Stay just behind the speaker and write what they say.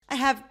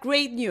have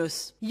great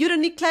news. You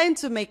don't need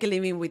clients to make a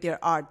living with your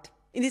art.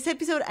 In this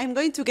episode, I'm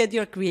going to get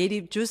your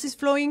creative juices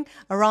flowing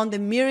around the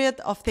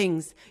myriad of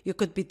things you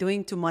could be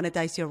doing to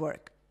monetize your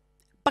work.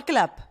 Buckle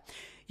up.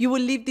 You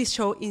will leave this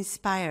show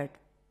inspired.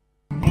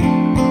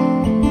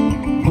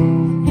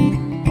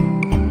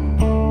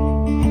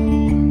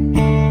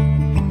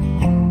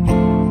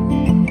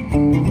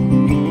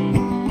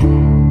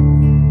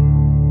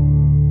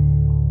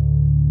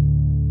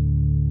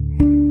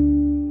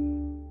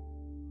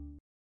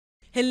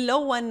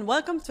 Hello and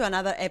welcome to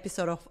another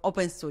episode of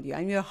Open Studio.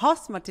 I'm your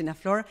host, Martina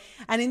Flor,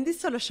 and in this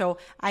solo show,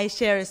 I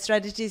share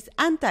strategies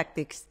and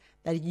tactics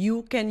that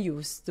you can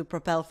use to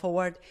propel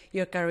forward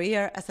your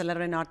career as a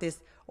lettering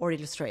artist or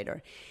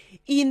illustrator.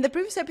 In the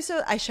previous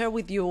episode, I shared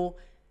with you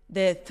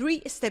the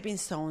 3 stepping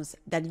stones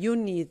that you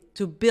need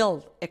to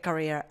build a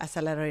career as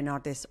a lettering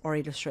artist or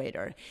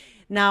illustrator.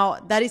 Now,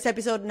 that is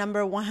episode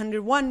number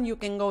 101. You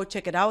can go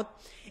check it out.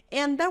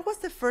 And that was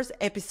the first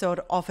episode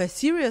of a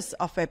series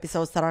of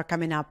episodes that are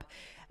coming up,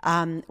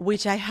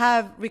 which I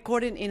have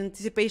recorded in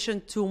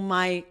anticipation to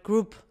my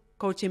group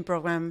coaching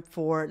program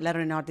for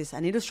lettering artists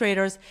and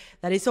illustrators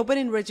that is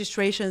opening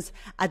registrations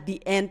at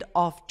the end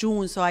of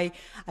June. So I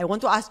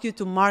want to ask you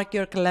to mark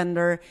your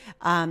calendar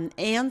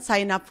and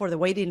sign up for the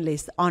waiting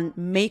list on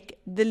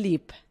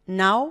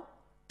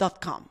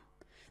maketheleapnow.com.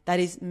 That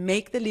is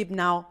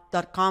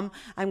maketheleapnow.com.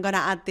 I'm going to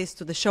add this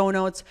to the show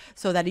notes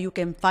so that you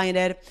can find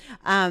it.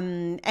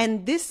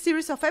 And this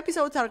series of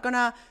episodes are going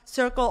to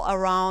circle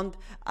around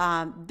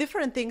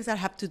different things that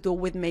have to do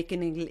with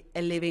making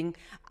a living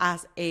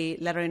as a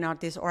lettering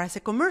artist or as a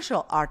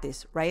commercial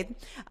artist, right?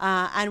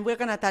 And we're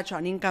going to touch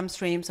on income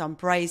streams, on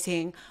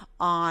pricing,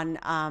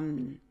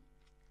 on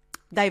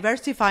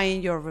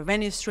diversifying your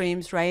revenue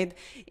streams, right?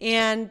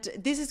 And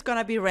this is going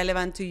to be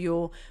relevant to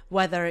you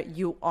whether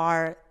you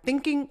are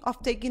thinking of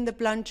taking the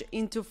plunge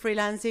into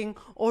freelancing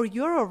or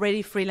you're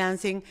already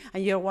freelancing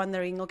and you're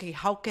wondering, okay,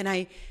 how can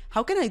I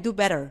do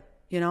better?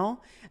 So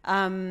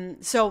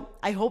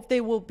I hope they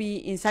will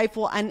be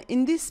insightful. And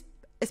in this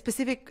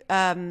specific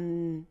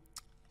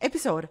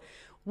episode,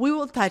 we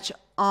will touch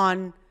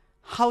on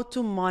how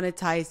to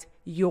monetize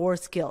your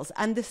skills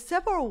and the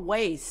several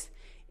ways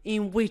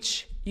in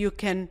which you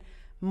can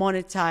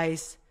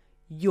monetize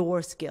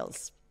your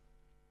skills.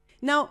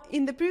 Now,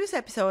 in the previous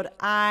episode,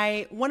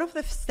 one of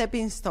the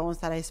stepping stones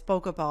that I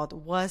spoke about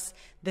was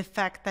the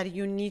fact that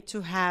you need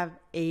to have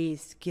a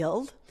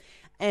skill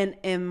and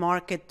a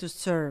market to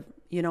serve,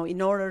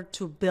 in order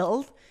to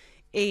build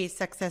a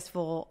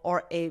successful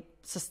or a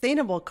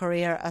sustainable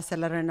career as a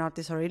lettering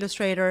artist or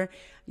illustrator.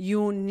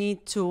 You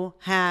need to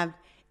have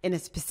a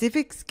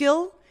specific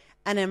skill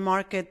and a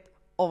market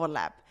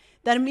overlap.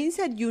 That means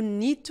that you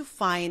need to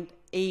find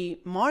a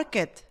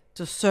market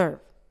to serve,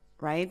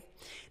 right?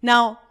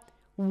 Now,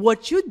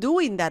 what you do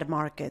in that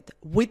market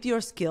with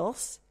your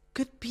skills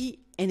could be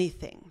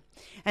anything.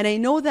 And I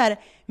know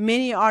that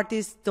many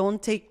artists don't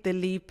take the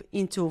leap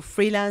into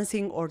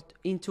freelancing or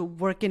into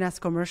working as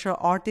commercial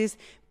artists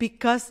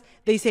because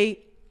they say,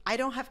 I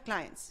don't have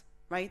clients,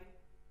 right?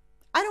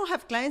 I don't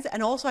have clients,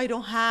 and also I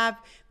don't have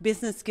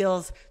business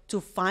skills to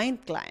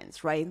find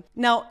clients, right?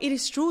 Now, it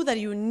is true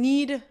that you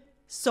need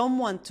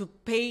someone to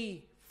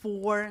pay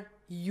for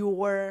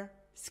your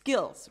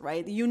skills,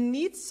 right? You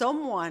need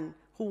someone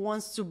who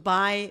wants to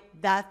buy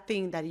that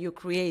thing that you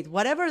create,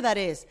 whatever that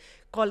is.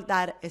 Call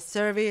that a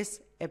service,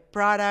 a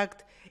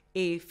product,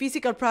 a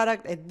physical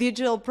product, a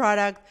digital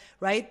product,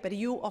 right? But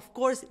you, of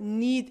course,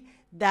 need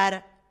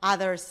that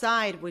other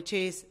side, which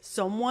is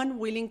someone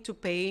willing to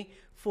pay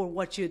for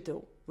what you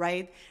do,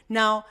 right?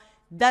 Now,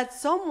 that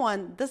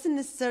someone doesn't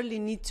necessarily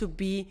need to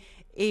be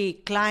a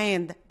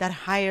client that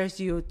hires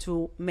you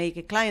to make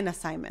a client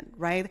assignment,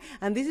 right?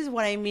 And this is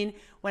what I mean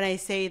when I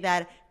say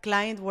that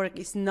client work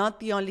is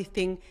not the only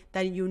thing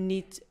that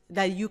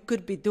you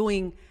could be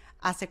doing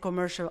as a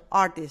commercial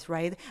artist,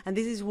 right? And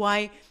this is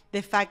why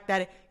the fact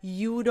that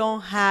you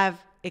don't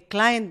have a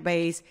client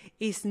base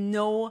is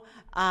no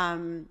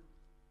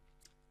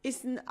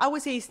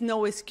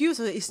excuse.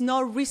 It's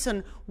no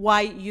reason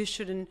why you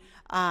shouldn't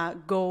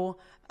go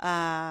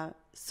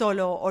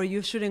solo or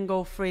you shouldn't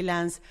go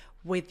freelance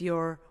with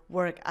your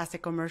work as a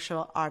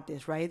commercial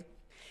artist, right?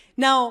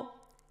 Now,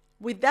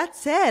 with that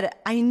said,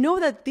 I know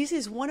that this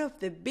is one of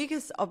the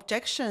biggest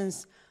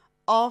objections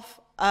of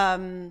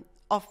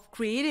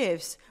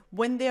creatives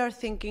when they are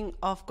thinking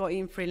of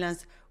going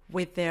freelance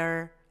with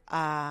their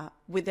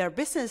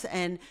business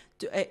and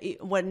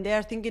when they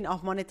are thinking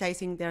of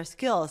monetizing their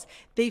skills.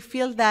 They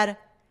feel that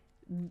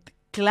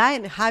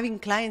having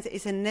clients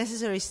is a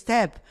necessary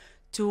step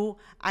to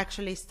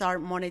actually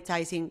start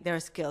monetizing their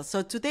skills.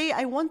 So today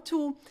I want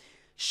to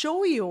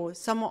show you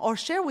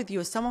share with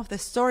you some of the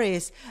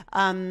stories,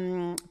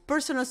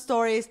 personal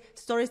stories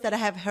that I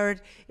have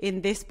heard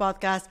in this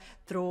podcast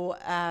through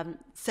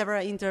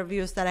several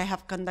interviews that I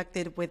have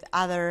conducted with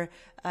other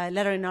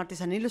lettering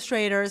artists and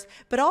illustrators,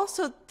 but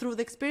also through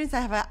the experience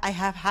I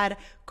have had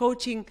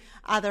coaching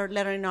other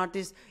lettering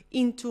artists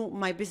into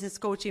my business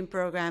coaching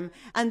program,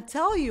 and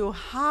tell you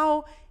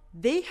how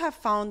they have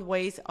found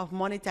ways of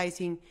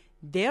monetizing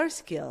their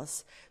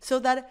skills, so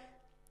that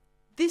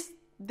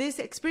these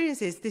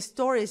experiences, these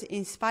stories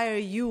inspire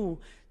you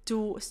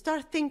to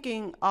start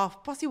thinking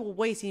of possible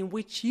ways in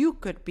which you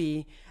could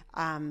be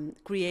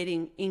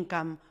creating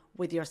income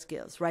with your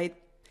skills, right?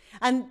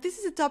 And this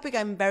is a topic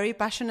I'm very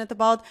passionate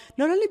about,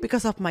 not only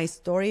because of my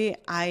story.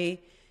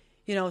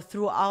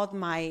 Throughout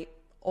my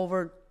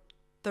over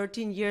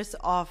 13 years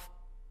of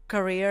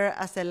career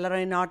as a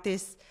lettering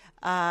artist,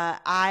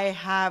 I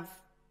have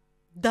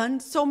done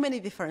so many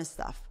different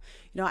stuff.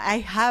 I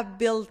have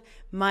built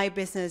my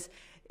business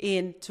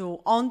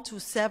onto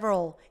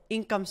several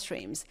income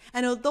streams.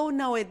 And although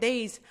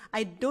nowadays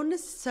I don't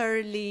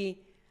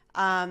necessarily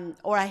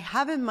or I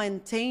haven't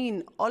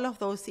maintained all of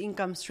those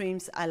income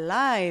streams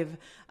alive,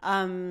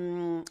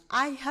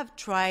 I have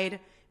tried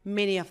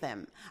many of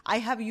them. I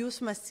have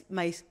used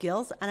my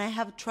skills, and I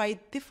have tried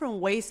different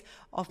ways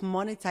of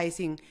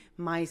monetizing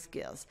my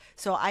skills.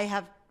 So I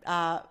have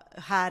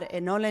had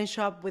an online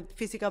shop with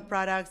physical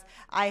products.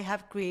 I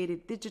have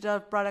created digital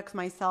products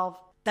myself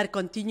that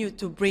continue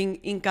to bring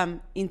income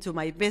into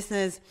my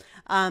business.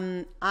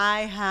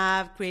 I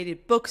have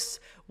created books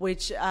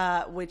which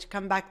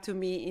come back to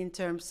me in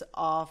terms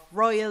of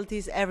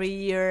royalties every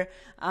year.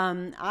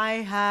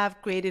 I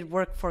have created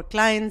work for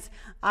clients.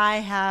 I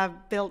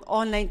have built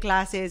online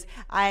classes.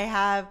 I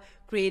have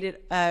created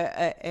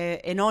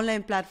an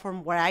online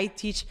platform where I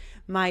teach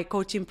my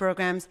coaching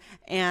programs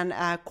and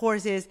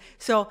courses.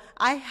 So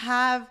I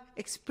have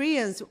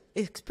experience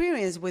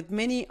with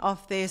many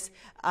of these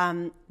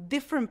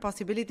different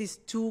possibilities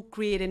to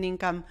create an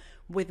income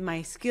with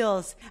my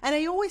skills. And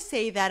I always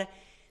say that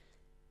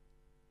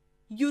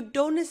you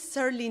don't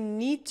necessarily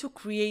need to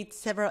create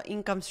several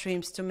income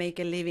streams to make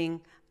a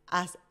living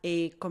as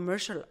a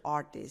commercial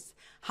artist.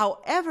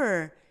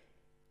 However,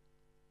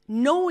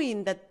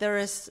 knowing that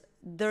there's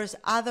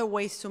other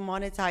ways to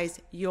monetize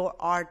your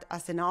art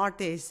as an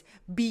artist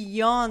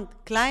beyond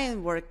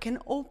client work can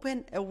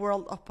open a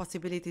world of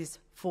possibilities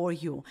for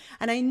you.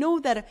 And I know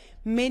that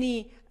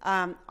many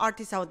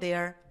artists out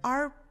there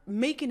are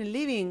making a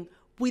living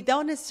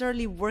without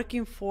necessarily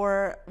working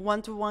for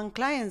one-to-one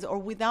clients or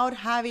without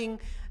having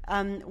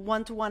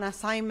one-to-one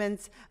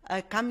assignments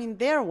coming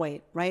their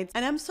way, right?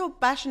 And I'm so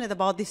passionate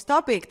about this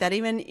topic that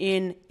even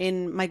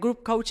in my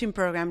group coaching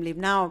program, Live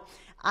Now,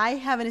 I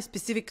have a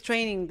specific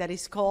training that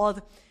is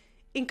called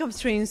Income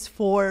Streams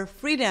for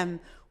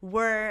Freedom,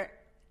 where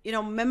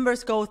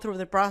members go through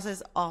the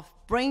process of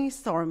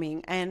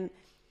brainstorming and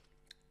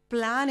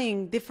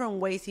planning different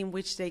ways in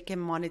which they can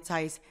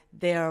monetize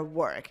their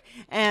work.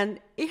 And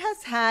it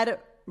has had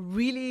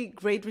really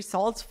great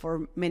results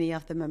for many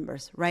of the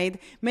members,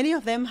 right? Many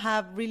of them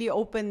have really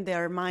opened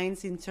their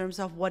minds in terms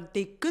of what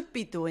they could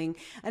be doing.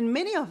 And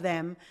many of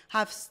them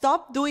have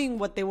stopped doing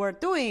what they were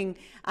doing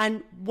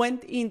and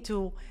went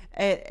into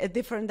a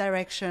different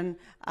direction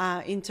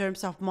in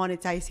terms of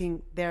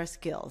monetizing their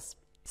skills.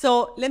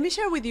 So let me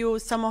share with you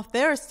some of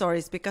their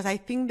stories, because I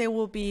think they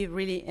will be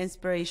really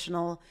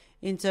inspirational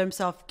in terms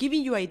of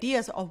giving you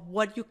ideas of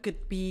what you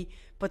could be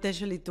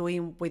potentially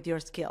doing with your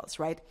skills,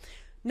 right?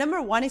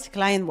 Number one is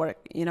client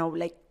work.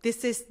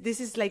 This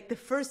is like the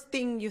first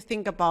thing you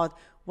think about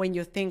when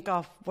you think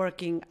of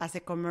working as a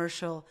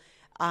commercial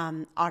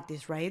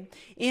artist, right?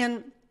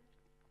 And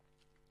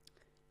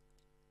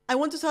I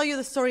want to tell you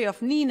the story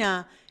of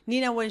Nina.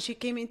 Nina, when she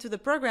came into the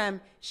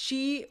program,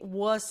 she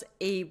was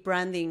a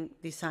branding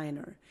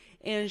designer,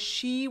 and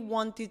she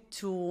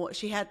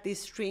had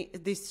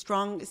this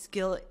strong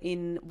skill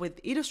with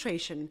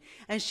illustration,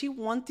 and she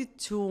wanted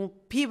to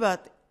pivot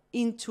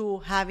into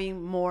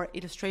having more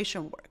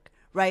illustration work,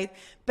 right?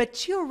 But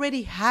she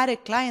already had a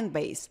client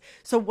base.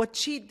 So what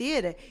she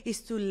did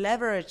is to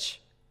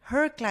leverage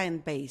her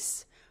client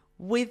base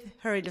with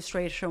her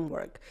illustration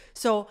work.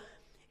 So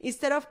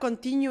instead of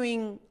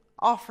continuing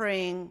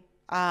offering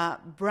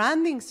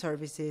branding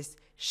services,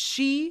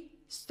 she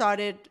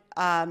started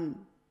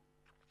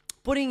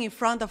putting in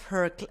front of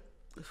her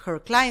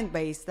client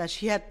base that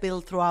she had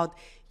built throughout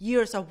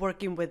years of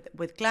working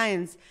with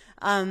clients.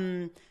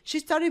 She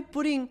started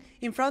putting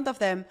in front of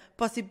them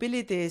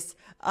possibilities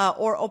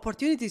or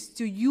opportunities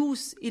to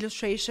use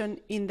illustration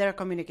in their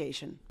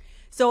communication.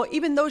 So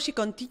even though she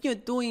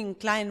continued doing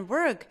client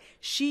work,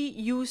 she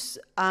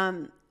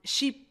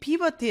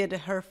pivoted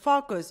her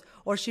focus,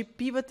 or she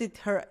pivoted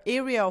her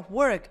area of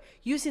work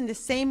using the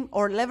same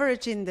or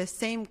leveraging the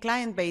same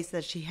client base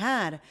that she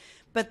had,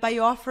 but by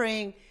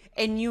offering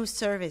a new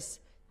service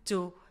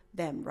to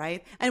them,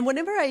 right? And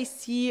whenever I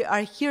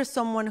hear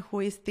someone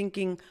who is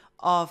thinking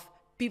of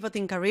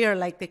pivoting career,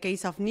 like the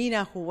case of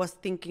Nina, who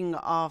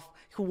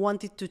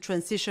wanted to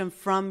transition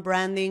from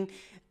branding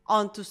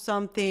onto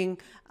something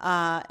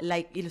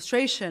like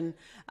illustration,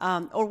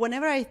 or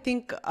whenever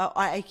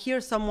I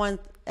hear someone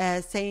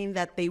saying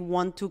that they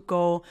want to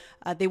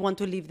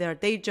leave their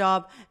day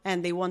job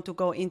and they want to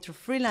go into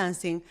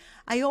freelancing,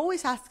 I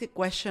always ask a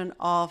question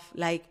of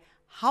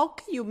how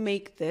can you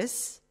make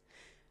this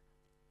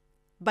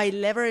by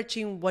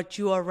leveraging what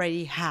you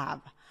already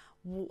have?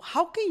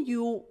 How can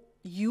you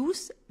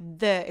use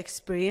the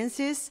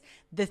experiences,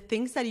 the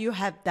things that you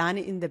have done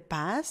in the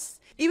past,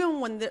 even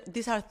when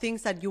these are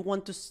things that you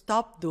want to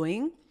stop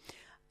doing.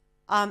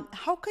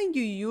 How can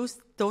you use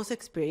those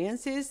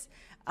experiences?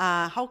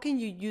 How can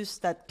you use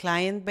that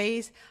client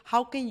base?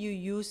 How can you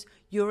use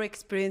your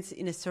experience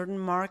in a certain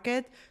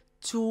market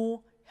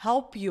to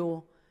help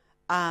you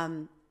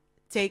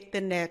take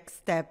the next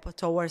step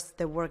towards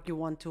the work you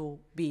want to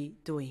be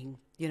doing?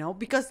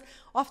 Because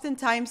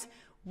oftentimes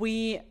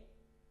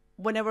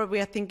whenever we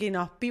are thinking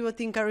of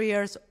pivoting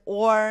careers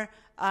or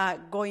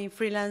going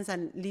freelance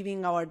and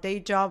leaving our day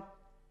job,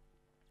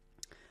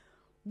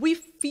 we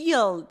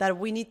feel that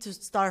we need to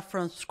start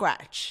from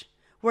scratch.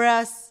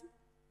 Whereas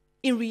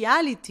in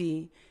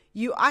reality,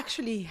 you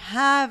actually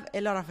have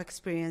a lot of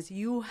experience.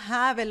 You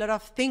have a lot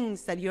of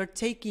things that you're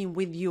taking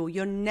with you.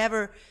 You're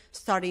never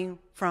starting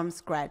from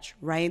scratch,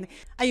 right?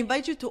 I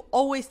invite you to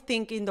always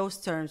think in those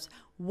terms.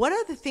 What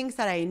are the things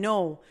that I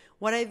know?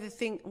 What are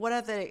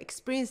the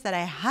experience that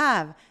I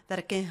have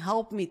that can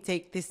help me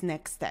take this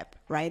next step,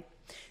 right?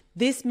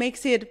 This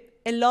makes it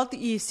a lot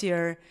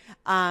easier,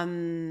 a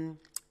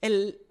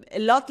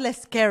lot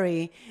less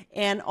scary,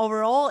 and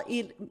overall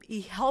it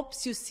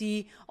helps you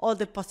see all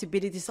the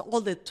possibilities,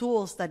 all the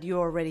tools that you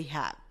already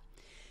have.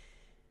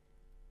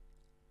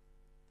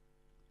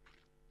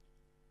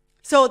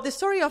 So the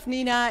story of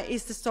Nina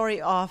is the story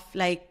of,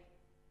 like,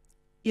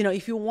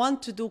 if you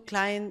want to do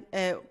client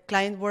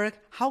work,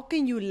 how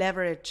can you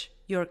leverage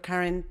your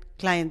current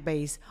client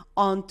base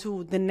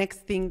onto the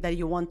next thing that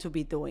you want to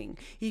be doing?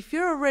 If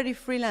you're already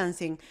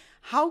freelancing,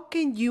 how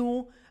can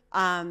you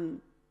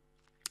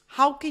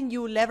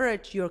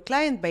leverage your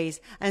client base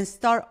and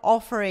start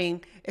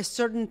offering a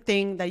certain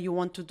thing that you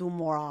want to do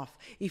more of?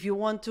 If you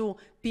want to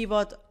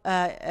pivot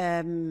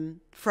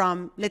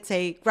from, let's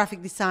say,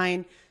 graphic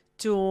design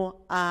to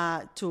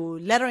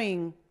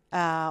lettering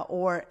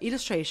or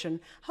illustration,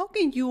 how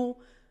can you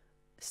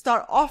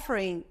start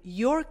offering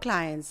your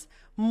clients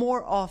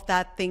more of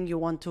that thing you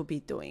want to be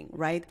doing,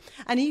 right?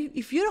 And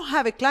if you don't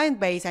have a client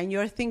base and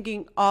you're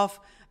thinking of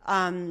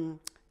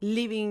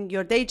leaving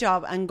your day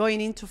job and going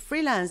into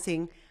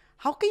freelancing,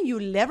 how can you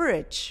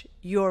leverage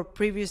your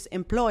previous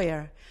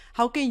employer?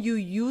 How can you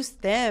use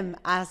them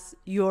as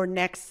your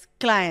next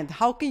client?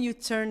 How can you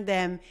turn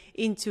them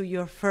into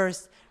your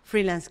first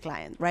freelance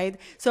client, right?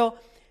 So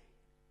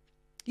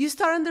you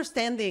start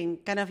understanding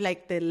kind of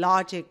like the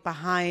logic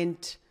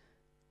behind,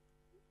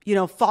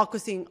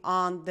 focusing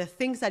on the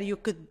things that you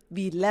could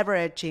be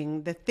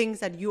leveraging, the things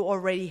that you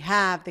already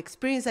have, the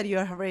experience that you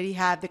already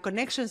have, the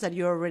connections that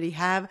you already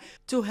have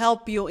to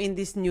help you in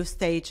this new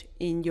stage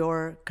in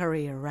your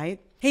career,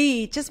 right?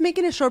 Hey, just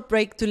making a short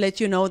break to let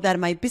you know that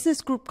my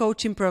business group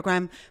coaching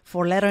program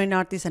for lettering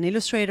artists and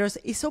illustrators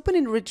is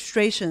opening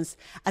registrations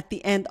at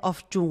the end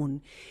of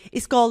June.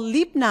 It's called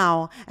Leap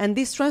Now, and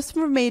this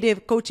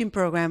transformative coaching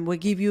program will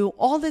give you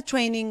all the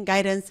training,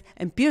 guidance,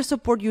 and peer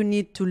support you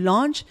need to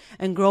launch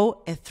and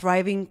grow a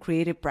thriving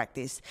creative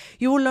practice.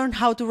 You will learn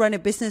how to run a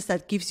business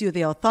that gives you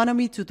the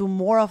autonomy to do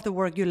more of the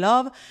work you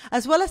love,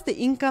 as well as the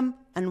income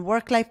and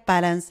work-life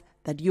balance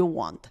that you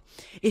want.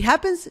 It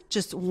happens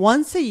just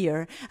once a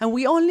year, and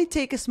we only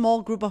take a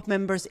small group of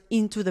members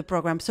into the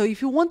program. So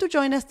if you want to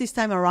join us this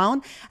time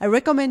around, I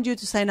recommend you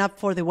to sign up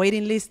for the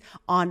waiting list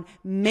on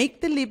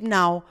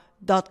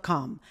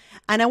maketheleapnow.com.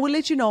 And I will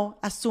let you know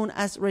as soon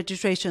as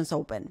registrations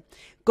open.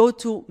 Go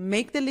to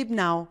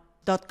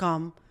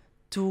maketheleapnow.com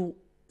to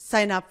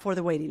sign up for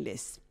the waiting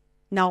list.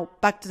 Now,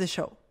 back to the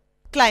show.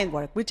 Client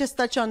work. We just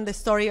touched on the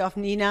story of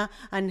Nina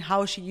and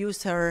how she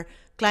used her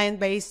client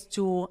base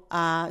to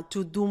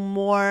do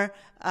more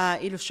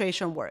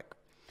illustration work.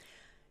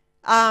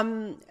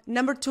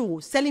 Number 2,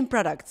 selling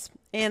products.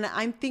 And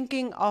I'm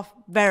thinking of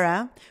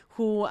Vera,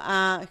 who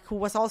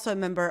was also a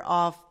member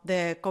of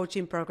the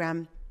coaching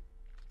program.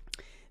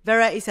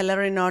 Vera is a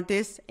lettering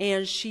artist,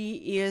 and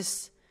she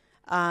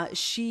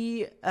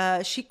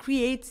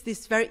creates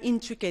these very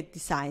intricate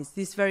designs,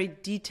 these very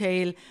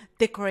detailed,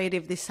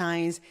 decorative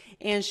designs,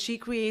 and she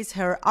creates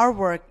her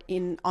artwork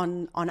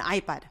on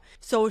iPad.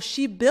 So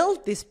she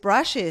built these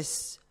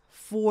brushes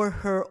for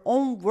her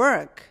own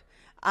work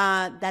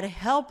that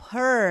help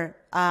her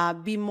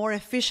be more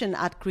efficient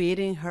at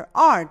creating her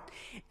art.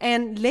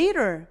 And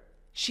later,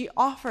 she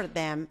offered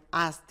them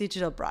as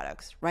digital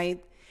products,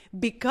 right?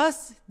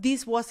 Because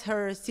this was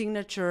her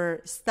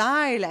signature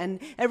style, and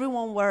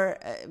everyone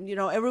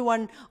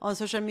on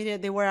social media,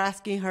 they were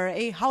asking her,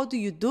 hey, how do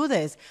you do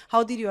this?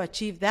 How did you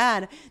achieve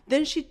that?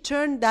 Then she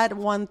turned that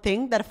one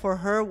thing that for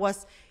her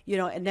was,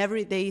 an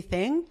everyday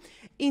thing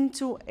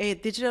into a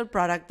digital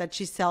product that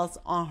she sells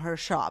on her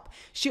shop.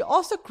 She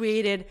also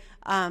created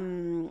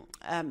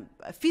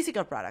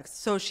physical products.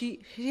 So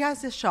she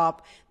has a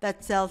shop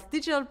that sells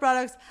digital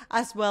products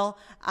as well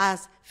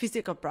as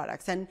physical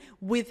products. And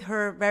with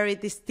her very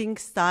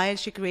distinct style,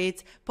 she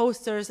creates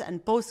posters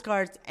and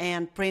postcards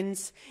and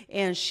prints.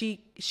 And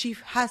she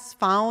has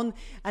found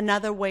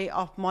another way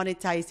of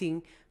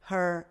monetizing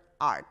her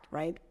art,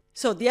 right?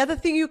 So the other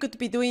thing you could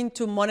be doing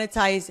to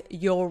monetize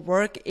your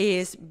work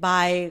is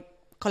by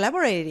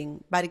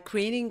collaborating, by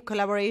creating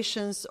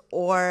collaborations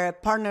or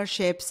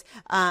partnerships.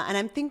 And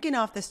I'm thinking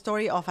of the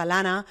story of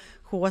Alana,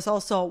 who was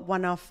also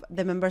one of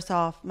the members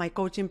of my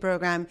coaching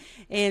program.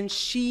 And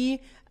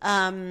she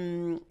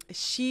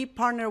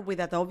partnered with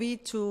Adobe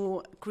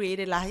to create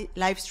a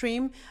live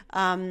stream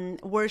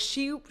where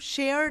she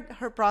shared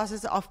her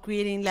process of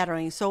creating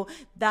lettering. So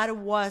that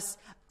was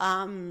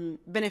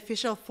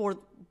beneficial for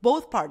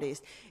both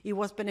parties. It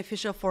was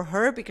beneficial for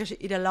her because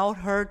it allowed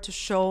her to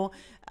show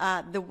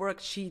the work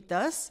she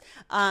does.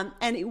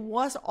 And it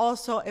was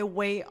also a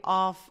way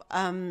of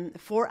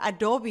for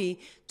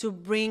Adobe to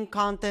bring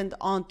content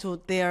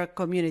onto their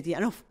community.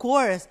 And of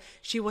course,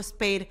 she was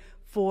paid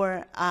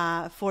for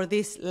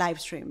this live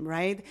stream,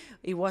 right?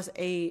 It was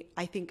I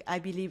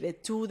believe a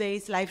 2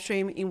 days live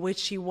stream in which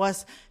she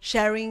was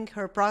sharing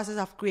her process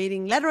of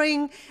creating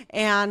lettering,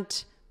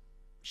 and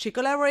she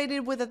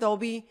collaborated with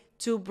Adobe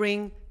to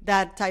bring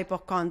that type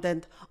of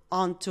content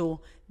onto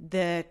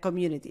the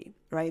community,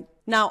 right?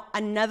 Now,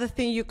 another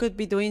thing you could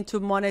be doing to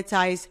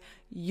monetize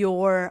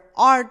your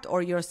art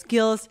or your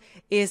skills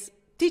is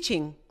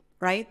teaching,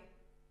 right?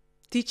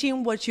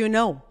 Teaching what you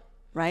know,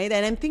 right?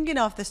 And I'm thinking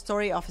of the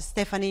story of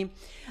Stephanie.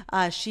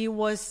 She's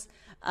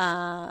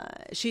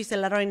a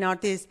lettering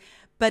artist,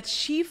 but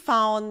she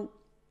found,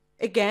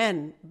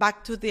 again,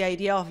 back to the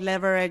idea of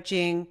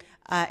leveraging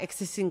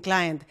existing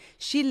client.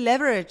 She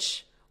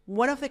leveraged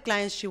one of the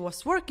clients she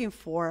was working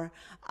for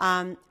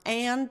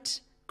and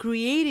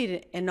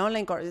created an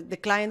online course. The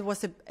client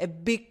was a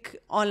big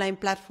online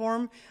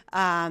platform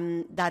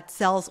that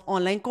sells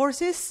online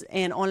courses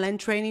and online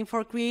training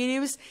for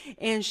creatives.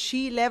 And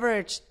she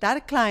leveraged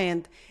that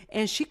client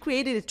and she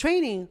created a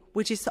training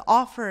which is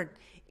offered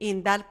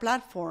in that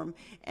platform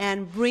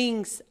and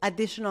brings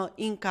additional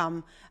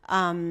income,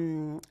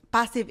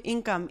 passive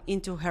income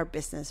into her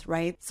business,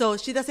 right? So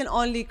she doesn't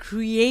only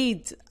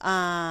create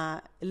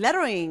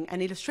lettering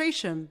and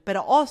illustration, but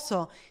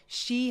also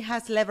she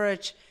has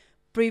leveraged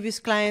previous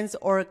clients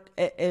or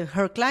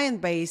her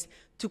client base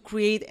to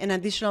create an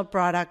additional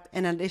product,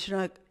 an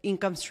additional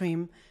income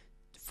stream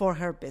for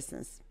her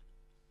business.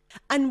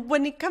 And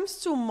when it comes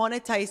to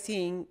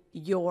monetizing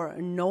your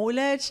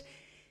knowledge,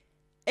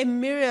 a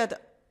myriad,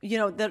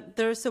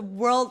 there's a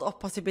world of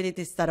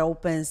possibilities that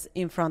opens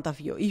in front of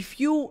you. If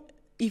you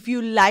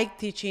like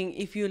teaching,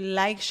 if you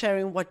like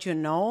sharing what you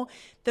know,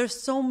 there's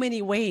so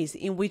many ways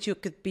in which you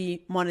could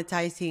be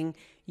monetizing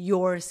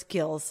your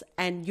skills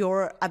and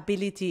your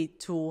ability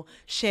to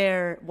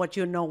share what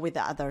you know with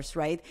others,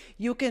 right?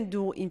 You can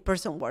do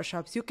in-person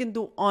workshops, you can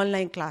do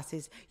online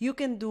classes, you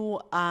can do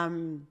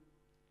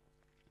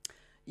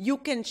you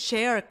can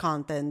share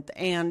content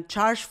and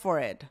charge for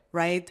it,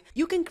 right?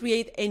 You can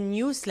create a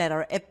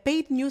newsletter, a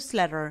paid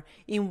newsletter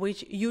in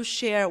which you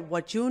share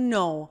what you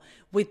know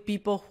with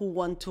people who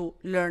want to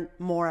learn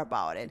more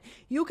about it.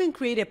 You can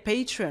create a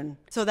Patreon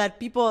so that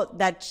people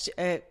that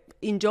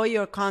enjoy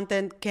your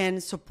content can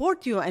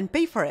support you and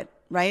pay for it,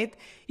 right?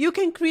 You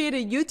can create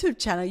a YouTube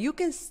channel. You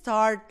can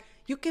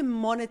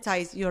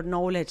monetize your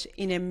knowledge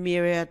in a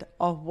myriad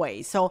of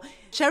ways. So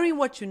sharing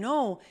what you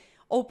know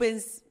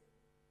opens,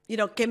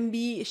 can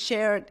be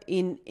shared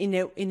in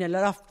a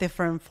lot of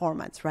different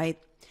formats, right?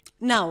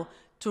 Now,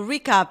 to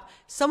recap,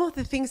 some of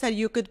the things that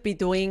you could be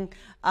doing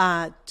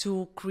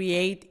to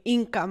create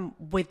income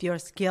with your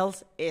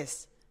skills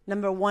is,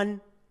 number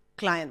one,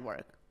 client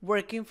work.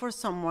 Working for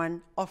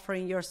someone,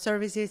 offering your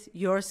services,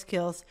 your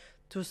skills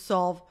to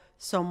solve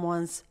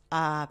someone's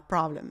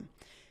problem.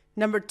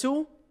 Number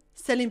two,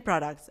 selling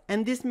products.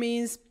 And this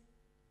means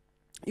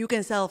you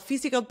can sell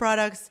physical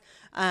products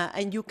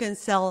and you can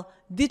sell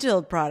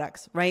digital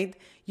products, right?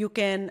 You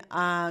can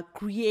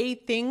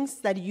create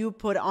things that you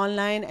put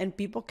online and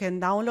people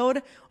can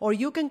download, or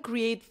you can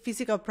create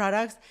physical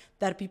products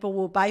that people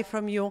will buy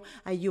from you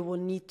and you will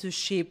need to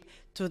ship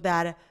to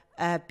that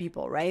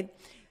people, right?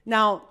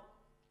 Now,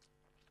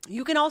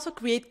 you can also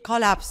create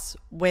collabs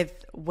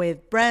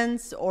with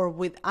brands or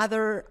with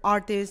other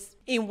artists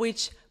in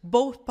which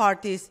both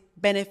parties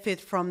benefit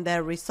from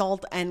the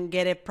result and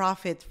get a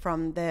profit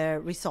from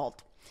the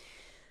result.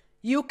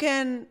 You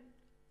can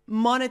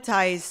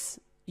monetize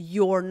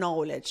your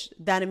knowledge.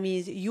 That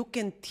means you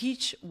can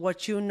teach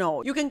what you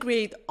know. You can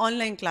create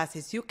online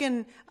classes. You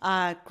can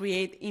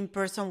create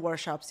in-person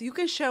workshops. You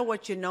can share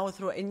what you know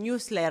through a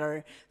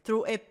newsletter,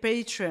 through a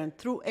Patreon,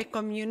 through a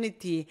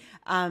community,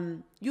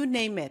 you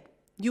name it.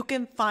 You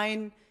can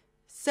find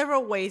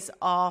several ways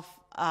of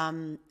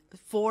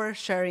for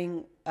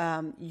sharing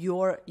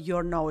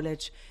your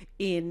knowledge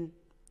in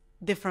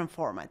different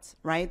formats,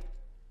 right?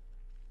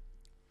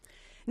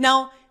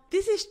 Now,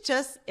 this is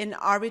just an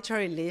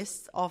arbitrary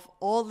list of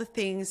all the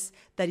things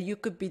that you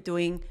could be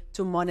doing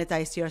to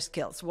monetize your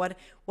skills. What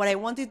I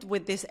wanted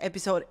with this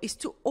episode is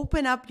to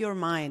open up your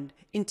mind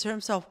in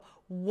terms of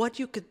what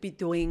you could be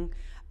doing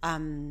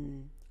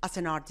as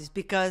an artist,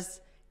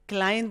 because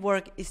client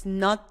work is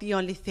not the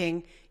only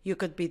thing you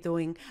could be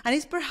doing, and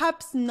it's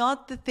perhaps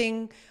not the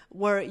thing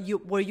where you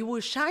will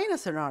shine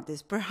as an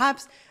artist.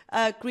 Perhaps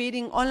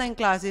creating online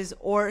classes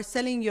or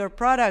selling your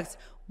products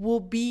will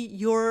be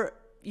your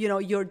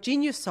your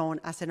genius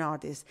zone as an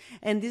artist.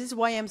 And this is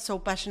why I'm so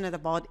passionate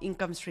about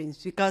income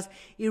streams, because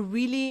it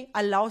really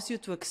allows you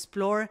to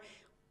explore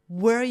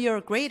where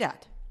you're great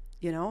at.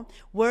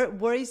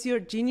 Where is your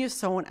genius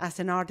zone as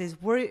an artist?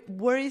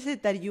 Where is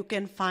it that you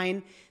can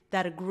find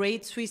that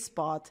great sweet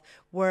spot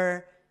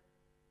where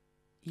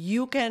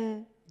you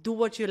can do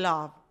what you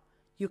love,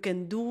 you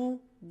can do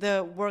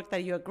the work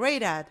that you're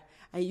great at,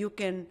 and you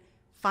can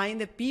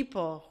find the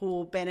people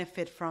who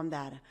benefit from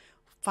that.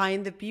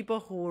 Find the people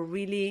who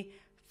really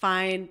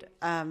find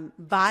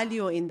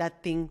value in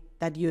that thing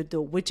that you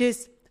do, which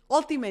is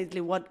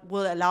ultimately what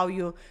will allow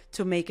you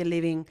to make a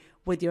living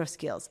with your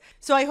skills.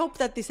 So I hope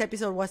that this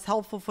episode was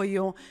helpful for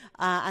you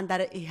and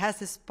that it has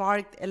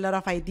sparked a lot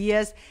of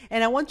ideas.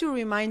 And I want to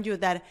remind you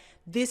that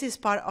this is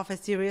part of a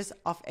series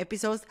of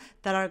episodes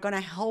that are going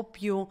to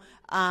help you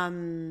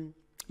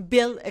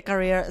build a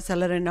career as a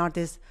lettering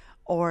artist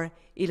or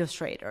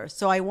illustrator.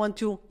 So I want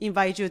to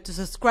invite you to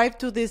subscribe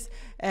to this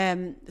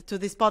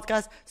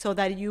podcast so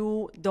that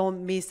you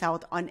don't miss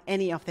out on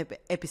any of the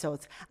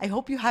episodes. I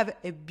hope you have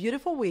a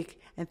beautiful week,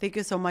 and thank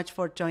you so much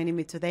for joining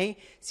me today.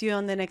 See you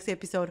on the next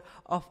episode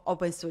of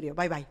Open Studio.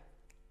 Bye-bye.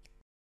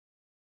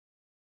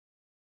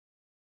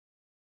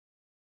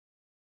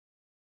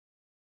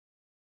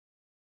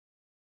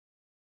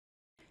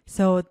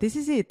 So this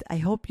is it. I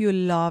hope you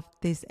loved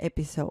this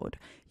episode.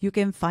 You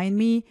can find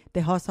me,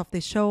 the host of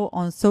the show,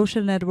 on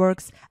social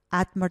networks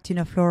at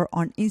Martina Flor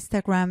on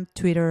Instagram,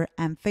 Twitter,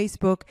 and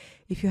Facebook.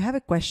 If you have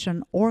a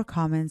question or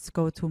comments,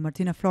 go to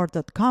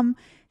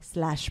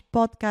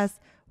martinaflor.com/podcast,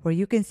 where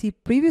you can see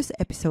previous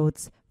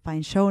episodes,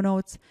 find show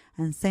notes,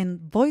 and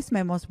send voice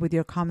memos with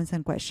your comments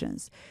and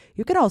questions.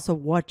 You can also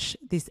watch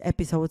these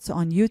episodes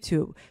on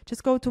YouTube.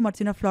 Just go to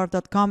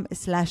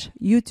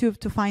martinaflor.com/YouTube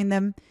to find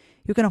them.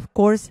 You can, of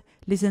course,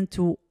 listen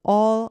to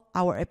all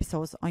our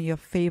episodes on your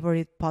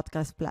favorite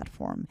podcast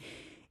platform.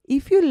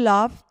 If you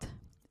loved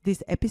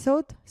this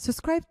episode,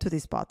 subscribe to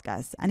this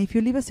podcast. And if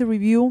you leave us a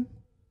review,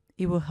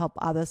 it will help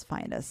others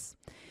find us.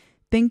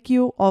 Thank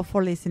you all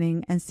for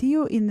listening, and see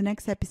you in the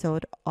next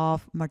episode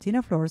of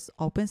Martina Flor's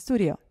Open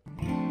Studio.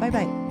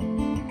 Bye-bye.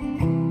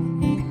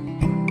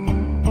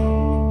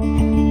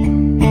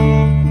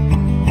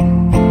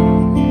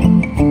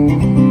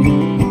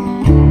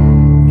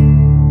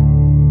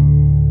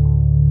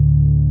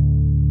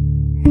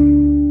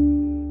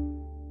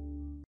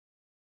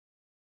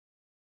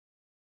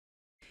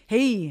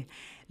 Hey,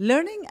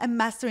 learning and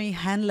mastering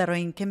hand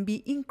lettering can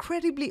be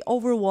incredibly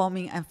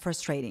overwhelming and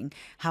frustrating.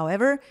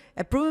 However,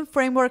 a proven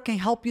framework can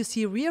help you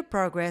see real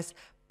progress,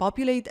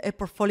 populate a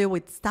portfolio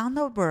with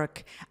standout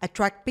work,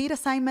 attract paid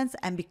assignments,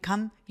 and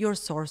become your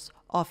source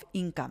of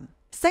income.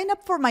 Sign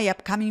up for my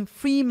upcoming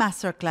free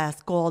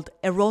masterclass called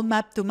A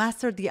Roadmap to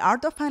Master the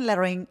Art of Hand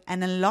Lettering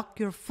and Unlock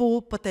Your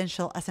Full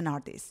Potential as an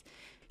Artist.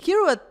 Here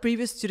are what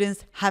previous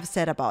students have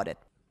said about it.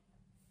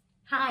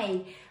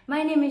 Hi,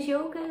 my name is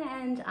Joke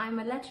and I'm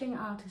a lettering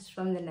artist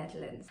from the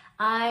Netherlands.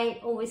 I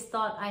always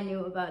thought I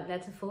knew about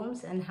letter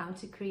forms and how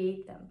to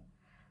create them.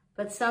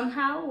 But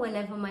somehow,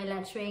 whenever my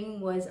lettering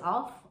was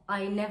off,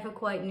 I never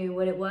quite knew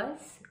what it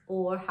was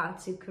or how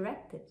to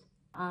correct it.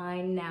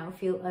 I now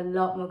feel a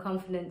lot more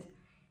confident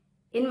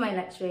in my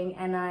lettering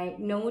and I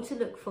know what to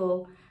look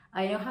for.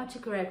 I know how to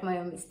correct my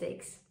own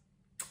mistakes,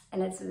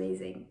 and it's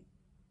amazing.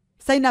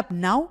 Sign up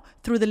now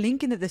through the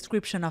link in the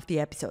description of the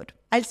episode.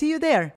 I'll see you there.